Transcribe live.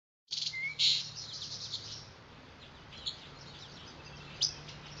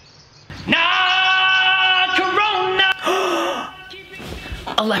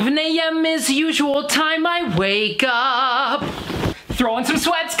11 a.m. is the usual time I wake up. Throwing some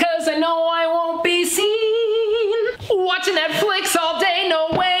sweats cause I know I won't be seen. Watching Netflix all day, no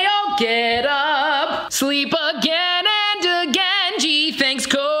way I'll get up. Sleep again and again, gee thanks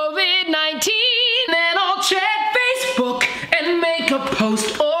COVID-19. Then I'll check Facebook and make a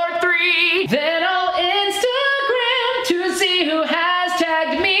post or 3. Then I'll Instagram to see who has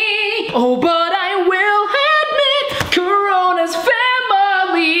tagged me. Oh, but I will admit, Corona's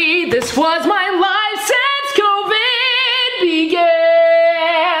family. This was my life since COVID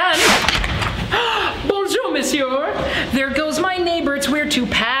began. Bonjour, monsieur. There goes my neighbor. It's weird to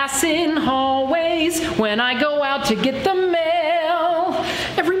pass in hallways when I go out to get the mail.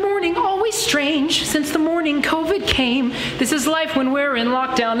 Every morning, always strange since the morning COVID came. This is life when we're in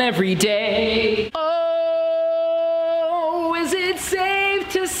lockdown every day. Oh, is it safe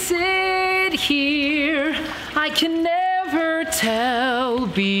to sit here? I can never tell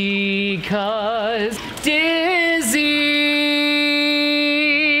because disease.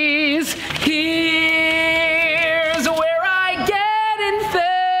 Here's where I get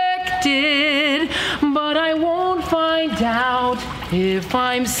infected, but I won't find out if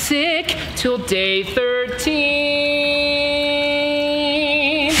I'm sick till day 13.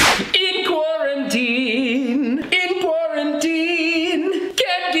 In quarantine,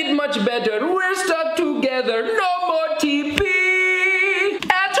 can't get much better. We're stuck together, no more TP.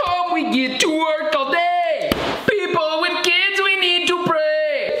 At home we get to work all day. People with kids, we need to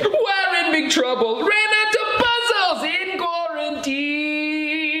pray. We're in big trouble, ran out of puzzles in quarantine.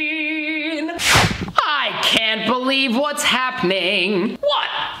 I can't believe what's happening. What?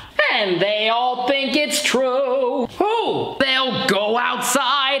 And they all think it's true. Oh, they'll go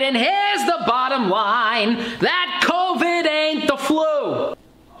outside and here's the bottom line. That COVID ain't the flu.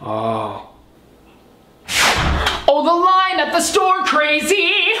 Oh. Oh, the line at the store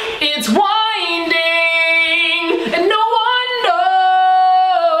crazy. It's winding. And no one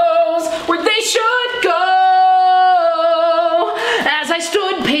knows where they should go. As I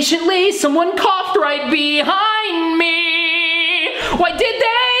stood patiently, someone coughed right behind me. Why did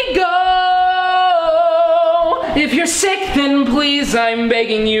they go? If you're sick, then please, I'm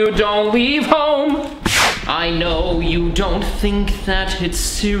begging you, don't leave home. I know you don't think that it's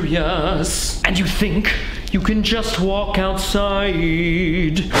serious, and you think you can just walk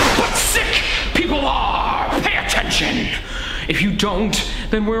outside. But sick people are! Pay attention! If you don't,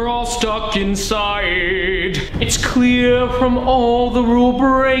 then we're all stuck inside. It's clear from all the rule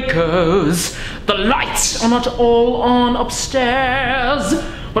breakers. The lights are not all on upstairs.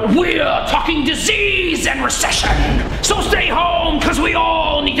 But we're talking disease and recession. So stay home, cause we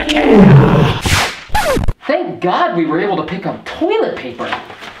all need to care. Thank God we were able to pick up toilet paper.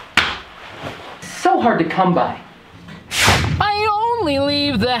 So hard to come by. I only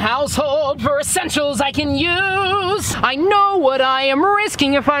leave the household for essentials I can use. I know what I am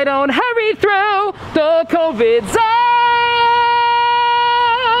risking if I don't hurry through the COVID zone.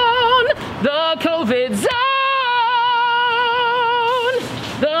 The COVID zone.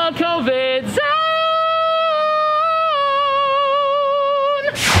 The COVID zone.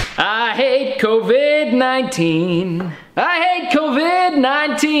 I hate COVID-19. I hate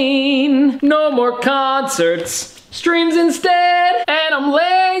COVID-19. No more concerts. Streams instead. And I'm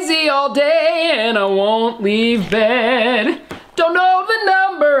lazy all day and I won't leave bed. Don't know the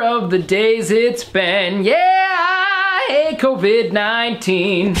number of the days it's been. Yeah, I hate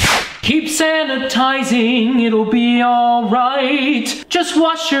COVID-19. Keep sanitizing, it'll be alright. Just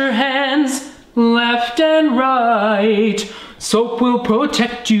wash your hands left and right. Soap will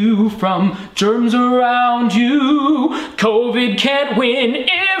protect you from germs around you. COVID can't win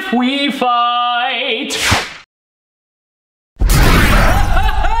if we fight.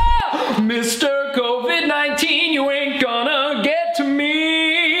 Mr. COVID-19, you ain't gonna get to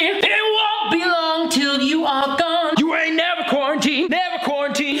me. It won't be long till you are gone. You ain't never quarantined, never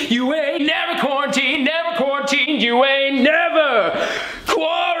quarantined. You ain't never quarantined, never quarantined. You ain't never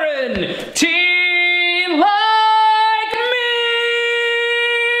quarantined like me.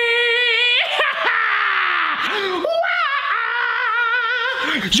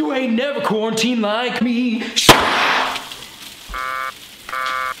 You ain't never quarantined like me.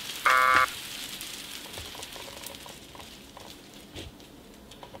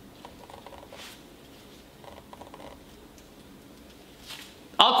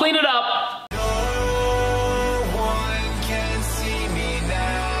 I'll clean it up.